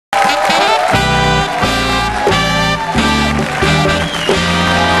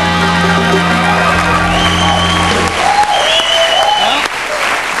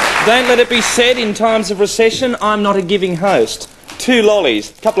Don't let it be said in times of recession, I'm not a giving host. 2 lollies,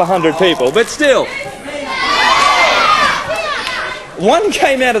 a couple of hundred people, but still. One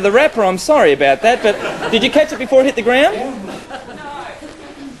came out of the wrapper, I'm sorry about that, but did you catch it before it hit the ground?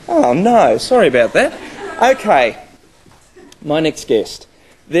 Oh no, sorry about that. Okay, my next guest.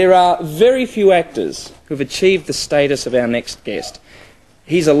 There are very few actors who have achieved the status of our next guest.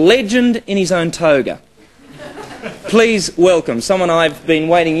 He's a legend in his own toga. Please welcome someone I've been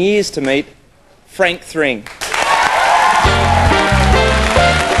waiting years to meet, Frank Thring.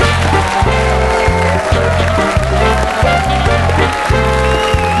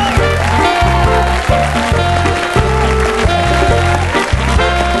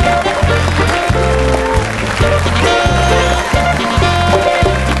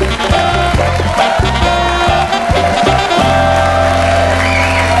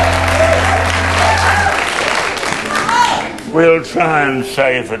 We'll try and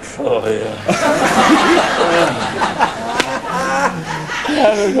save it for you.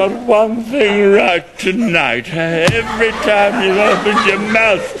 I've got one thing right tonight. Every time you open your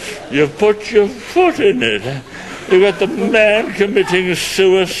mouth, you put your foot in it. You've got the man committing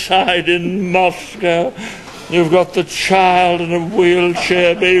suicide in Moscow. You've got the child in a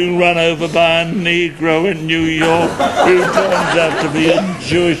wheelchair being run over by a Negro in New York who turns out to be a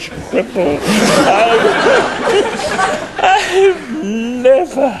Jewish cripple. I've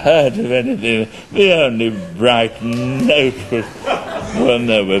never heard of anything. The only bright note was... Well,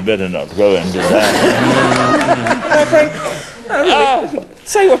 no, we'd better not go into that. Frank,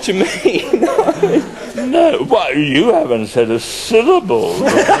 say what you mean. No, why, you haven't said a syllable.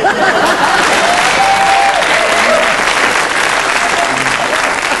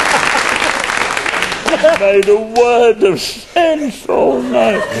 Made a word of sense all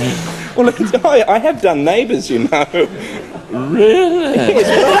night. Well, I have done Neighbours, you know. Really?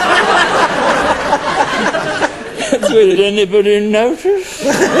 Did anybody notice?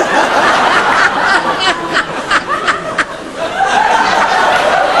 Did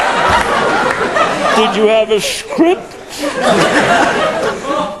you have a script?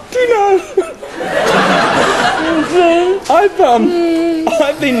 Do you know? I've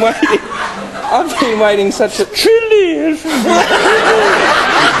been waiting. I've been waiting such a... Chilly, isn't it?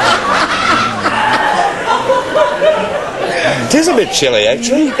 It is a bit chilly,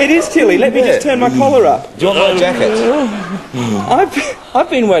 actually. It is chilly. Let me just turn my collar up. Do you want my jacket? I've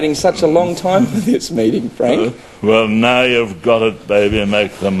been waiting such a long time for this meeting, Frank. Well, now you've got it, baby.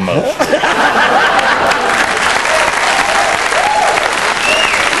 Make the most.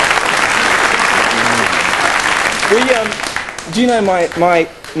 Do you know my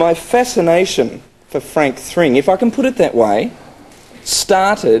fascination for Frank Thring, if I can put it that way,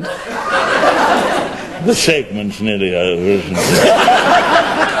 started... The segment's nearly over, isn't it?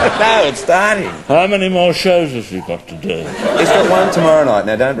 No, it's starting. How many more shows has he got to do? He's got one tomorrow night,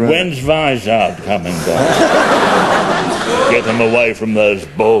 now don't ruin it. When's Vizard coming back? Get him away from those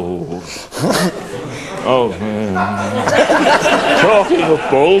balls. Oh, man. Talking of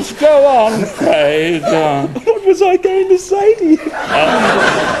balls, go on, Craig. What was I going to say to you?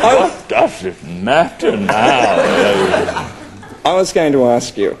 What does it matter now? I was going to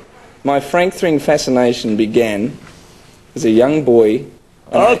ask you. My Frank Thring fascination began as a young boy.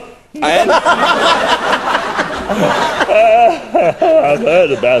 I've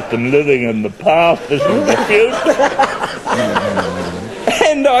heard about them living in the past, this is the future.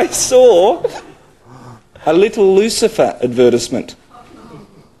 And I saw a Little Lucifer advertisement.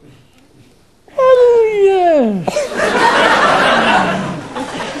 Oh, yeah.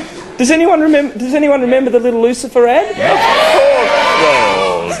 Does anyone remember the Little Lucifer ad?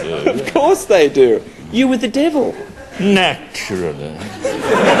 Of course they do. You were the devil. Naturally.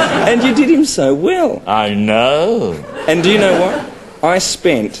 And you did him so well. I know. And do you know what? I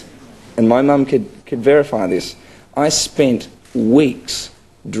spent, and my mum could verify this, I spent weeks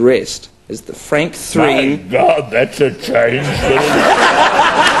dressed as the Frank Thring... My God, that's a change.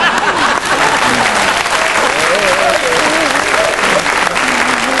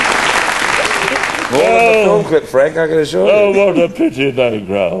 More than the film clip, Frank, I can assure you. Oh, what a pity they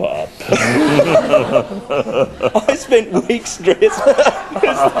grow up. I spent weeks dressed as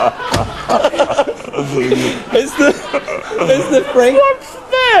the Frank... What's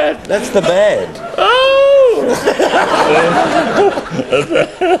that? That's the band. Oh!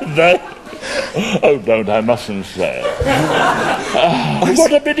 Oh, don't, I mustn't say it.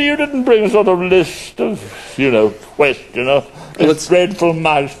 What a pity you didn't bring a sort of list of, questioner. It's dreadful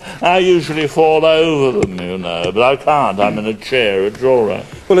mice. I usually fall over them, but I can't. I'm in a chair. It's all right.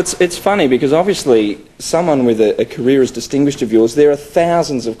 Well, it's funny because obviously someone with a career as distinguished of yours, there are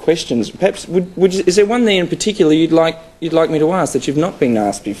thousands of questions. Perhaps is there one there in particular you'd like me to ask that you've not been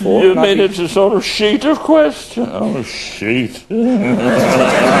asked before? You mean it's a sort of sheet of questions? Oh, sheet.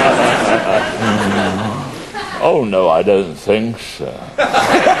 Oh no, I don't think so.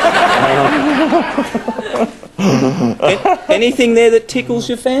 Anything there that tickles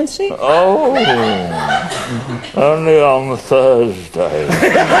your fancy? Oh, only on Thursday.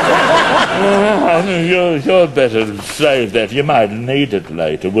 You're better to save that. You might need it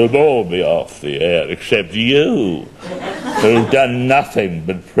later. We'll all be off the air, except you, who've done nothing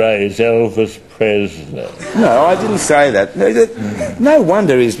but praise Elvis Presley. No, I didn't say that. No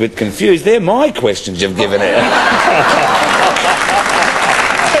wonder he's a bit confused. They're my questions you've given him.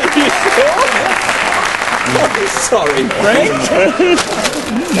 Sorry, Frank.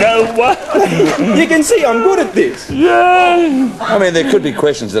 No what? You can see I'm good at this. Yeah. I mean, there could be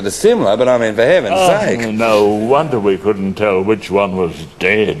questions that are similar, but I mean, for heaven's sake. No wonder we couldn't tell which one was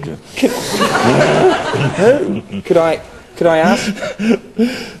dead. Could I ask?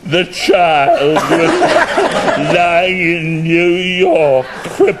 The child was lying in New York,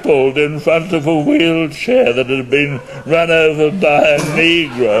 crippled in front of a wheelchair that had been run over by a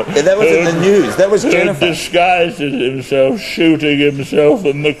Negro. Yeah, that was in the news. That was Jennifer. Who disguised himself, shooting himself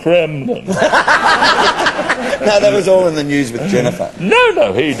in the Kremlin. No, that was all in the news with Jennifer.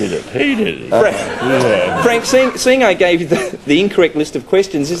 No, he did it. Frank, seeing I gave you the incorrect list of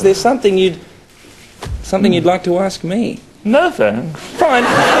questions, is there something you'd like to ask me? No thanks. Fine.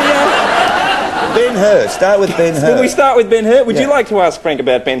 Ben-Hur. Start with Ben-Hur. Will we start with Ben-Hur? Would you like to ask Frank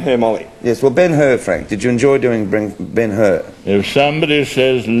about Ben-Hur, Molly? Yes, well, Ben-Hur, Frank. Did you enjoy doing Ben-Hur? If somebody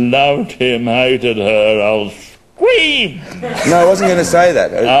says loved him, hated her, I'll scream. No, I wasn't going to say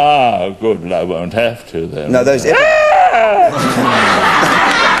that. Ah, good. I won't have to then. No, those epic...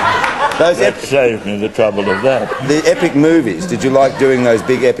 That saved me the trouble of that. The epic movies. Did you like doing those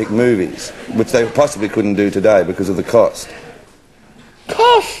big epic movies, which they possibly couldn't do today because of the cost?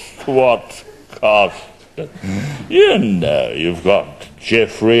 Cost? What cost? You know, you've got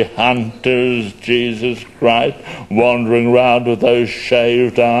Jeffrey Hunter's Jesus Christ wandering around with those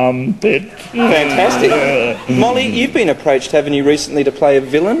shaved armpits. Fantastic. Molly, you've been approached, haven't you, recently to play a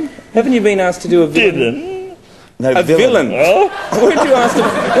villain? Haven't you been asked to do a villain? No, a villain. Oh? Weren't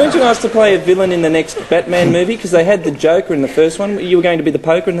you asked to play a villain in the next Batman movie? Because they had the Joker in the first one. You were going to be the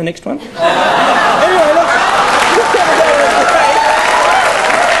poker in the next one?